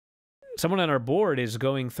someone on our board is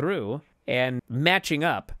going through and matching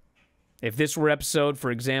up. If this were episode,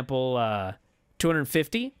 for example,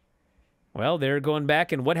 250, well, they're going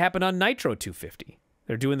back and what happened on Nitro 250.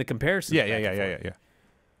 They're doing the comparison. Yeah.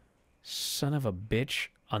 Son of a bitch.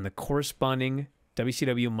 On the corresponding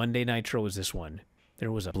WCW Monday Nitro was this one.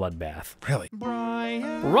 There was a bloodbath. Really?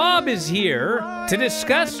 Rob is here to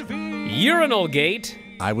discuss URINALGATE.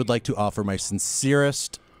 I would like to offer my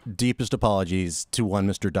sincerest, deepest apologies to one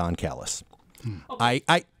Mr. Don Callis.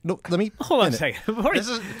 No, let me hold on a second. This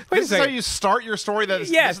is how you start your story. That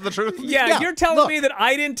this is the truth. Yeah, you're telling me that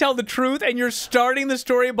I didn't tell the truth, and you're starting the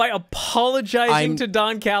story by apologizing to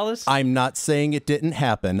Don Callis. I'm not saying it didn't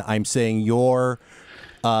happen. I'm saying your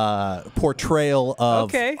portrayal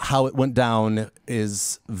of how it went down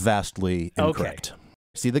is vastly incorrect.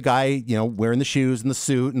 See the guy, you know, wearing the shoes and the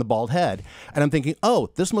suit and the bald head. And I'm thinking, oh,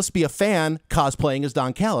 this must be a fan cosplaying as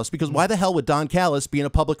Don Callis, because why the hell would Don Callis be in a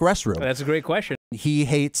public restroom? That's a great question. He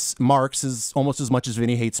hates Marks almost as much as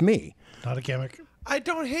Vinny hates me. Not a gimmick. I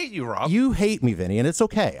don't hate you, Rob. You hate me, Vinny, and it's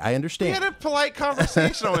okay. I understand. We had a polite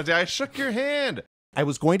conversation on Wednesday. I shook your hand. I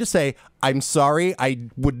was going to say, I'm sorry, I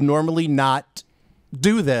would normally not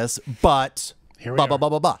do this, but blah, blah, blah,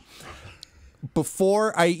 blah, blah.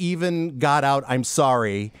 Before I even got out, I'm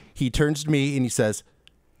sorry, he turns to me and he says,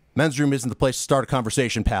 men's room isn't the place to start a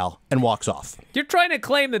conversation, pal, and walks off. You're trying to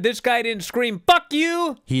claim that this guy didn't scream, fuck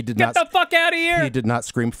you? He did not. Get the fuck out of here. He did not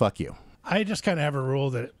scream, fuck you. I just kind of have a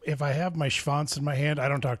rule that if I have my schwanz in my hand, I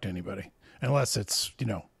don't talk to anybody. Unless it's, you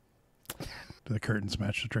know, the curtains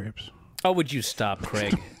match the drapes. Oh, would you stop,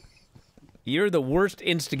 Craig? You're the worst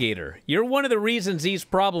instigator. You're one of the reasons these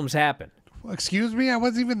problems happen. Well, excuse me? I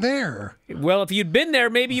wasn't even there. Well, if you'd been there,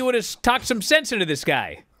 maybe you would have talked some sense into this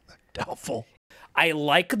guy. Doubtful. I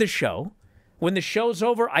like the show. When the show's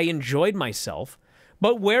over, I enjoyed myself.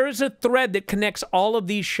 But where is a thread that connects all of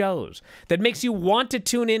these shows, that makes you want to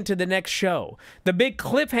tune into the next show? The big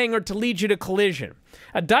cliffhanger to lead you to Collision.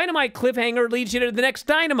 A Dynamite cliffhanger leads you to the next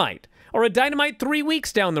Dynamite, or a Dynamite 3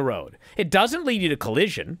 weeks down the road. It doesn't lead you to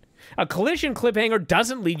Collision. A Collision cliffhanger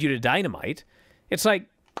doesn't lead you to Dynamite. It's like,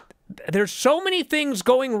 there's so many things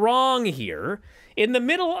going wrong here in the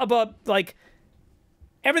middle of a, like,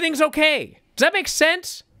 everything's okay. Does that make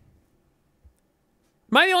sense?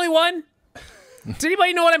 Am I the only one? Does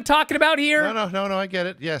anybody know what I'm talking about here? No, I get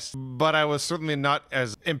it, yes. But I was certainly not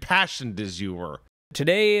as impassioned as you were.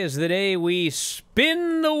 Today is the day we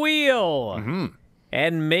spin the wheel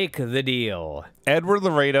and make the deal. Edward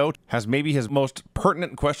Laredo has maybe his most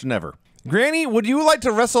pertinent question ever. Granny, would you like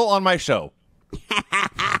to wrestle on my show?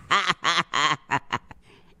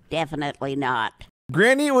 Definitely not.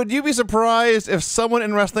 Granny, would you be surprised if someone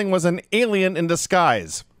in wrestling was an alien in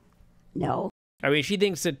disguise? No. I mean, she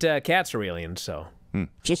thinks that cats are aliens, so.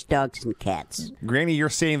 Just dogs and cats. Granny, you're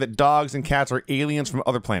saying that dogs and cats are aliens from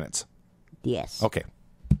other planets? Yes. Okay.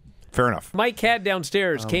 Fair enough. My cat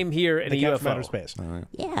downstairs came here in a UFO. From outer space.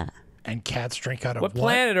 Yeah. And cats drink out of what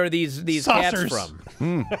planet are these cats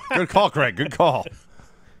from? Good call, Craig. Good call.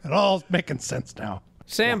 It all making sense now.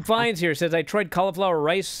 Sam Fines here says, I tried cauliflower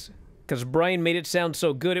rice because Brian made it sound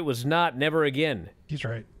so good it was not, never again. He's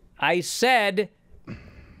right. I said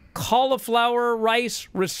cauliflower rice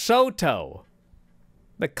risotto.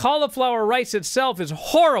 The cauliflower rice itself is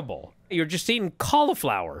horrible. You're just eating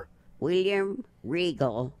cauliflower. William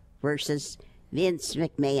Regal versus Vince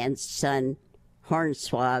McMahon's son,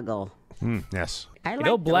 Hornswoggle. Yes. I You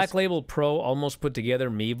know, Black Label Pro almost put together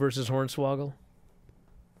me versus Hornswoggle?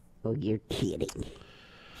 Oh, you're kidding.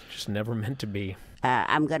 Just never meant to be.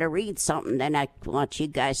 I'm going to read something, then I want you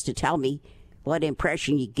guys to tell me what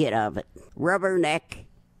impression you get of it. Rubberneck,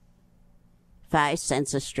 5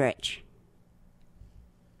 cents a stretch.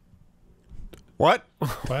 What?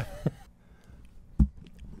 What?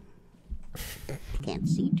 Can't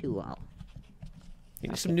see too well. You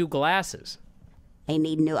need some new glasses. I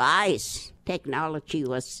need new eyes. Technology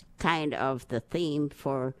was kind of the theme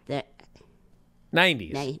for the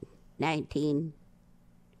 90s. 19.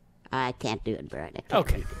 I can't do it, Brad.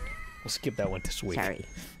 Okay. We'll skip that one this week. Sorry.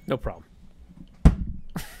 No problem.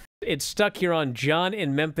 It's stuck here on John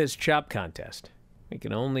in Memphis Chop Contest. We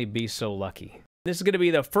can only be so lucky. This is going to be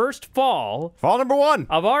the first fall. Fall number 1.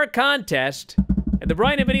 Of our contest at the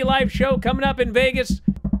Bryan Vinny Live Show coming up in Vegas.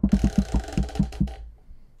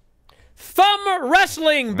 Thumb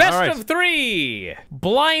Wrestling, best of 3.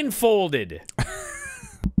 Blindfolded.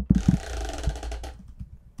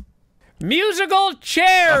 Musical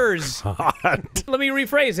chairs. Let me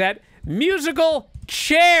rephrase that. Musical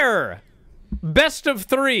chair. Best of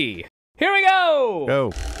 3. Here we go.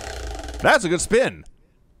 Go. That's a good spin.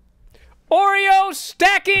 Oreo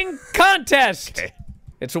stacking contest. Okay.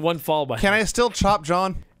 It's a one fall by. Can I still chop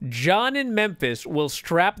John? John in Memphis will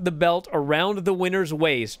strap the belt around the winner's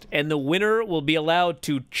waist, and the winner will be allowed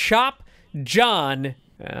to chop John.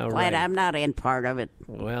 Glad I'm not in part of it.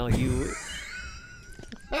 Well, you...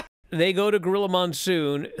 They go to Gorilla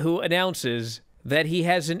Monsoon, who announces that he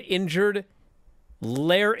has an injured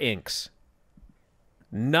larynx,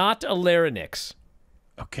 not a larynx.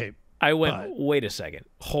 Okay. I went, wait a second.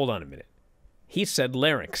 Hold on a minute. He said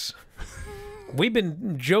larynx. We've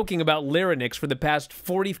been joking about larynx for the past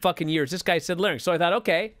 40 fucking years. This guy said larynx. So I thought,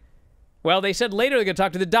 okay. Well, they said later they're going to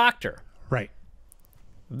talk to the doctor. Right.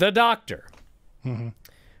 The doctor. Mm-hmm.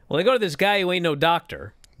 Well, they go to this guy who ain't no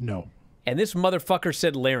doctor. No. And this motherfucker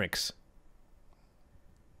said larynx.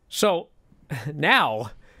 So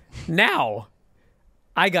now,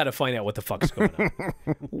 I got to find out what the fuck's going on.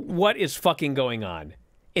 What is fucking going on?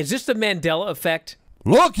 Is this the Mandela effect?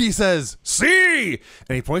 Look, he says, see!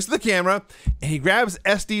 And he points to the camera, and he grabs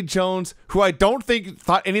SD Jones, who I don't think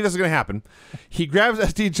thought any of this was going to happen. He grabs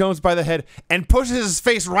SD Jones by the head and pushes his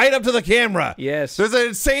face right up to the camera. Yes. There's an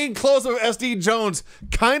insane close-up of SD Jones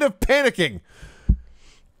kind of panicking.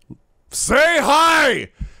 Say hi!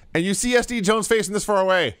 And you see SD Jones facing this far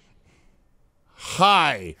away.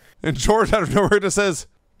 Hi. And George out of nowhere just says,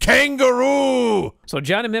 kangaroo! So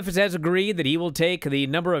John in Memphis has agreed that he will take the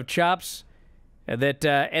number of chops that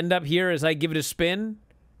end up here as I give it a spin.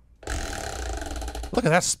 Look at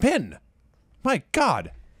that spin. My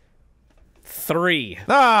God. 3.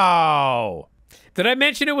 Oh. Did I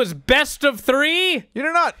mention it was best of 3? You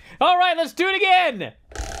did not. All right, let's do it again.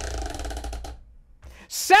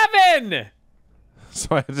 7.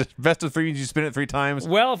 So I just best of 3 means you spin it 3 times.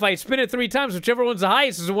 Well, if I spin it 3 times, whichever one's the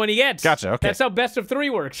highest is the one he gets. Gotcha, okay. That's how best of 3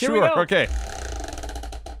 works. Here we Sure, go. okay.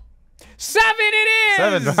 7 it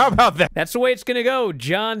is! 7, how about that? That's the way it's going to go,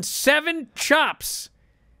 John. 7 chops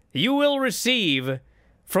you will receive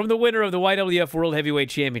from the winner of the YWF World Heavyweight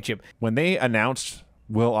Championship. When they announced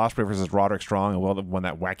Will Ospreay versus Roderick Strong and Will won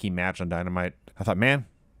that wacky match on Dynamite, I thought, man,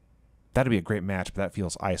 that'd be a great match, but that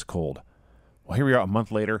feels ice cold. Well, here we are a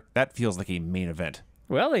month later. That feels like a main event.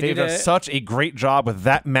 Well, They've done such a great job with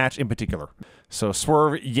that match in particular. So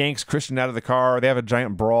Swerve yanks Christian out of the car. They have a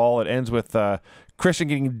giant brawl. It ends with Christian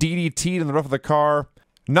getting DDT'd in the roof of the car.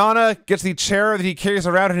 Nana gets the chair that he carries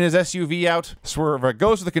around in his SUV out. Swerve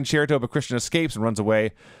goes to the concerto, but Christian escapes and runs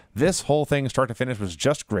away. This whole thing, start to finish, was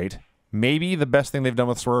just great. Maybe the best thing they've done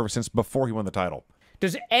with Swerve since before he won the title.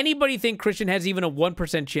 Does anybody think Christian has even a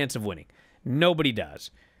 1% chance of winning? Nobody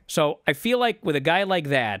does. So I feel like with a guy like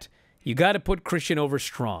that, you got to put Christian over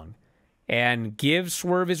strong and give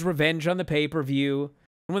Swerve his revenge on the pay-per-view.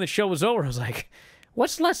 And when the show was over, I was like,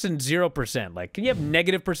 what's less than 0%? Like, can you have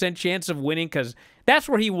negative % chance of winning? Because that's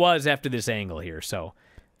where he was after this angle here. So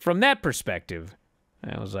from that perspective,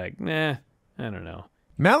 I was like, nah, I don't know.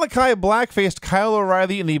 Malachi Black faced Kyle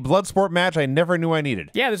O'Reilly in the Bloodsport match I never knew I needed.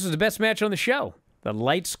 Yeah, this was the best match on the show. The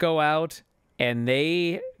lights go out, and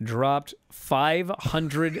they dropped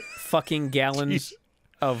 500 fucking gallons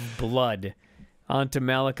of blood onto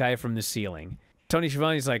Malachi from the ceiling. Tony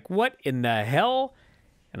Schiavone's like, what in the hell?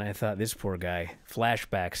 And I thought, this poor guy.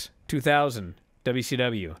 Flashbacks. 2000,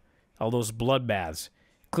 WCW. All those bloodbaths,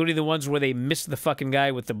 including the ones where they missed the fucking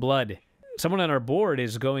guy with the blood. Someone on our board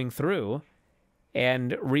is going through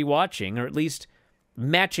and rewatching, or at least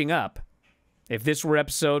matching up. If this were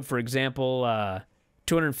episode, for example,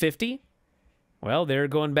 250, well, they're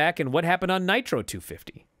going back and what happened on Nitro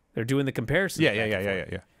 250. They're doing the comparison.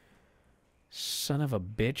 Yeah. Son of a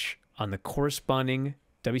bitch. On the corresponding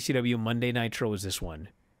WCW Monday Nitro was this one.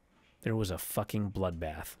 There was a fucking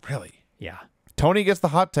bloodbath. Really? Yeah. Tony gets the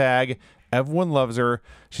hot tag. Everyone loves her.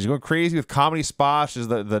 She's going crazy with comedy spots. She's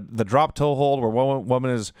the drop toe hold where one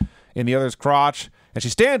woman is in the other's crotch. And she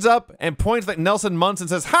stands up and points like Nelson Muntz and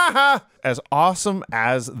says, ha ha! As awesome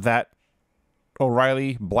as that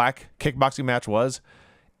O'Reilly Black kickboxing match was,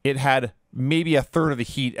 it had maybe a third of the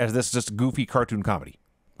heat as this just goofy cartoon comedy.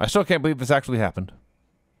 I still can't believe this actually happened.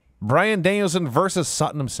 Bryan Danielson versus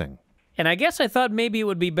Satnam Singh. And I guess I thought maybe it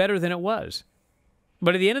would be better than it was.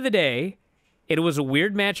 But at the end of the day, it was a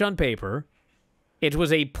weird match on paper. It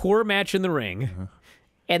was a poor match in the ring.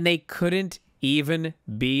 And they couldn't even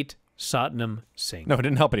beat Satnam Singh. No, it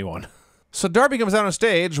didn't help anyone. So Darby comes out on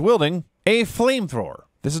stage wielding a flamethrower.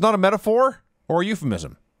 This is not a metaphor or a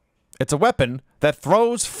euphemism. It's a weapon that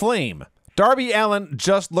throws flame. Darby Allin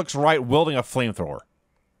just looks right wielding a flamethrower.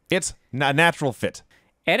 It's a natural fit.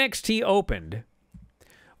 NXT opened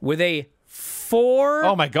with a 4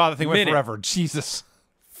 Oh my God, that thing went minute. forever. Jesus.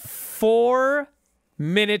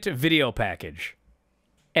 4-minute video package.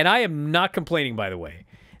 And I am not complaining, by the way.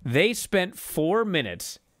 They spent 4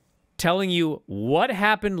 minutes telling you what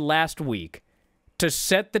happened last week to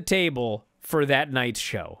set the table for that night's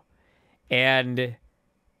show. And,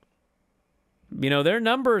 you know, their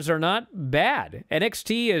numbers are not bad.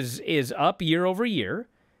 NXT is up year over year,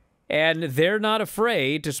 and they're not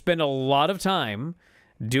afraid to spend a lot of time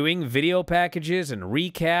doing video packages and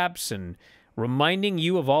recaps and reminding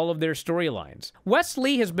you of all of their storylines. Wes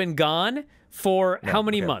Lee has been gone for how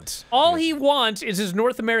many months? All he wants is his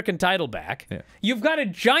North American title back. Yeah. You've got a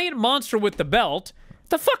giant monster with the belt.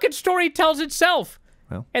 The fucking story tells itself.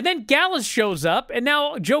 Well. And then Gallus shows up, and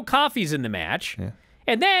now Joe Coffey's in the match. Yeah.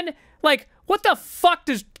 And then, like, what the fuck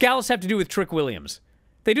does Gallus have to do with Trick Williams?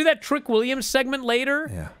 They do that Trick Williams segment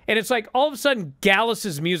later, and it's like all of a sudden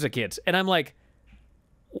Gallus's music hits, and I'm like,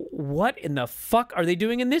 what in the fuck are they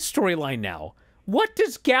doing in this storyline now? What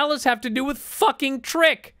does Gallus have to do with fucking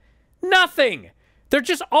Trick? Nothing. They're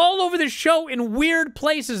just all over the show in weird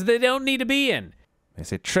places they don't need to be in. They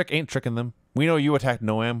say Trick ain't tricking them. We know you attacked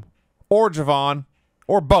Noam, or Javon,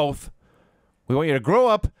 or both. We want you to grow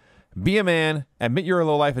up, be a man, admit you're a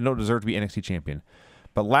lowlife and don't deserve to be NXT champion.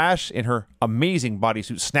 But Lash, in her amazing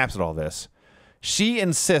bodysuit, snaps at all this. She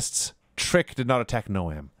insists Trick did not attack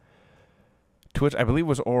Noam. To which I believe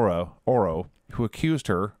was Oro, who accused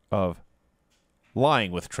her of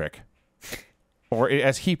lying with Trick. Or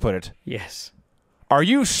as he put it, yes. Are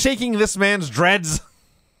you shaking this man's dreads?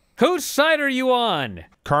 Whose side are you on?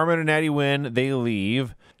 Carmen and Natty win. They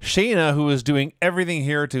leave. Shayna, who is doing everything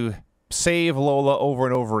here to save Lola over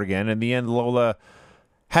and over again. In the end, Lola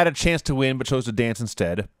had a chance to win, but chose to dance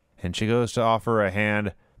instead. And she goes to offer a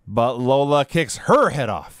hand, but Lola kicks her head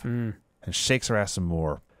off and shakes her ass some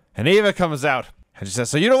more. And Ava comes out, and she says,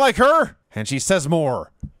 so you don't like her? And she says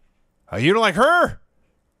more. Oh, you don't like her?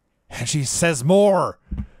 And she says more.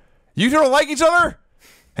 You two don't like each other?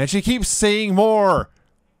 And she keeps saying more.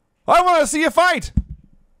 I want to see you fight.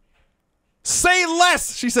 Say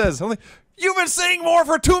less, she says. You've been saying more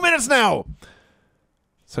for 2 minutes now.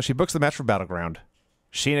 So she books the match for Battleground.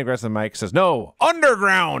 Shayna grabs the mic, says, no,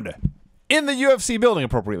 Underground. In the UFC building,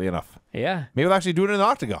 appropriately enough. Yeah. Maybe they'll actually do it in an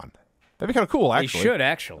octagon. That'd be kind of cool, actually. They should,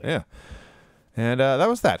 actually. Yeah. And that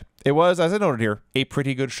was that. It was, as I noted here, a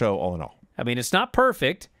pretty good show all in all. I mean, it's not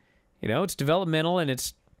perfect. You know, it's developmental and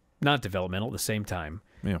it's not developmental at the same time.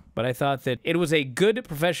 Yeah. But I thought that it was a good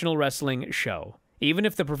professional wrestling show, even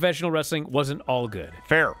if the professional wrestling wasn't all good.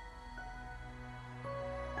 Fair.